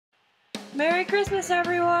Merry Christmas,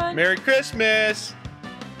 everyone! Merry Christmas!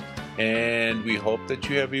 And we hope that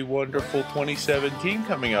you have a wonderful 2017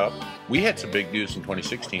 coming up. We had some big news in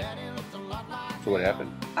 2016. So what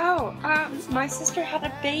happened? Oh, my sister had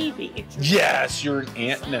a baby. Yes, you're an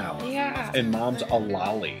aunt now. Yeah. And mom's a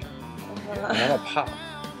lolly. And I'm a pop.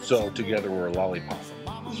 So together we're a lollipop.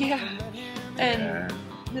 Yeah. And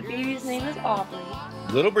the baby's name is Aubrey.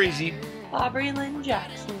 Little breezy. Aubrey Lynn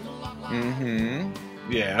Jackson. Mm-hmm.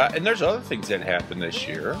 Yeah, and there's other things that happened this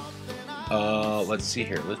year. Let's see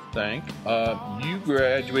here. Let's think. You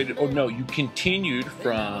graduated. Oh no, you continued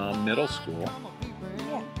from middle school.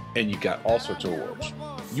 Yeah. And you got all sorts of awards.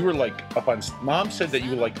 You were like up on. Mom said that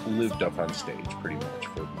you like lived up on stage pretty much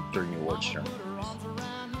during the awards ceremonies.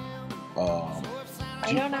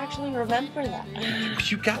 I don't actually remember that.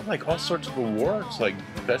 You got like all sorts of awards, like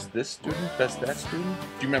best this student, best that student. Do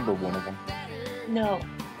you remember one of them? No.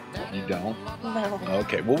 You don't? No.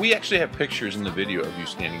 Okay. Well, we actually have pictures in the video of you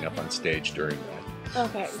standing up on stage during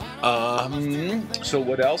that. Okay. So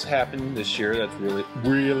what else happened this year that's really,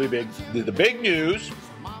 really big? The big news.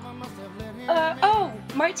 Oh,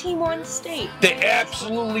 my team won state. They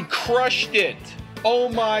absolutely crushed it. Oh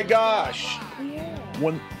my gosh. Yeah.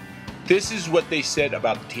 This is what they said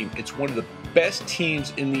about the team. It's one of the best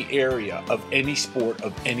teams in the area of any sport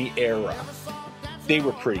of any era. They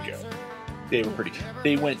were pretty good. They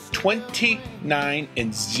went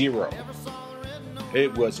 29-0.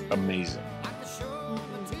 It was amazing.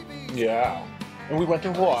 Yeah. And we went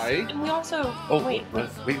to Hawaii. And we also wait.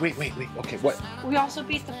 Okay, what? We also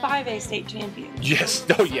beat the 5A state champions. Yes.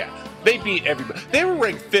 Oh yeah. They beat everybody. They were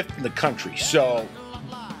ranked 5th in the country. So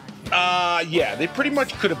yeah, they pretty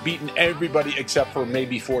much could have beaten everybody except for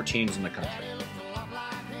maybe 4 teams in the country.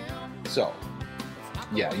 So,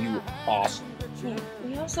 yeah, you were awesome. Yeah,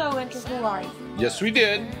 we also went to Hawaii. Yes, we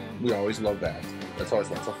did. We always love that. That's always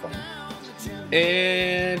lots of fun.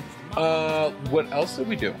 And what else did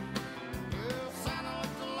we do?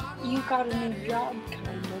 You got a new job,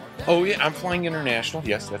 kind of. Oh yeah, I'm flying international.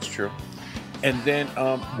 Yes, that's true. And then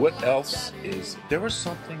what else is there? Was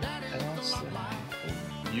something else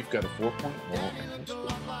that you've got a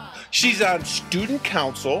 4.0. She's on student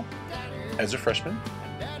council as a freshman.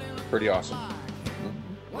 Pretty awesome.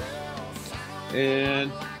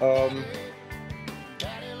 And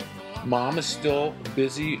Mom is still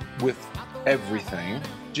busy with everything.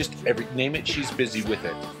 Just name it, she's busy with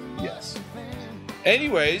it. Yes.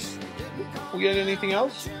 Anyways, we got anything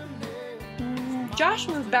else? Josh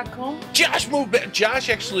moved back home. Josh moved back. Josh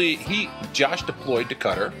deployed to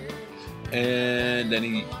Qatar. And then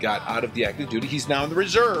he got out of the active duty. He's now in the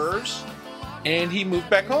reserves. And he moved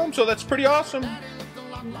back home, so that's pretty awesome.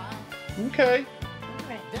 Okay.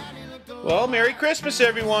 Well, Merry Christmas,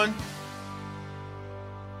 everyone.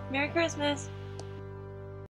 Merry Christmas.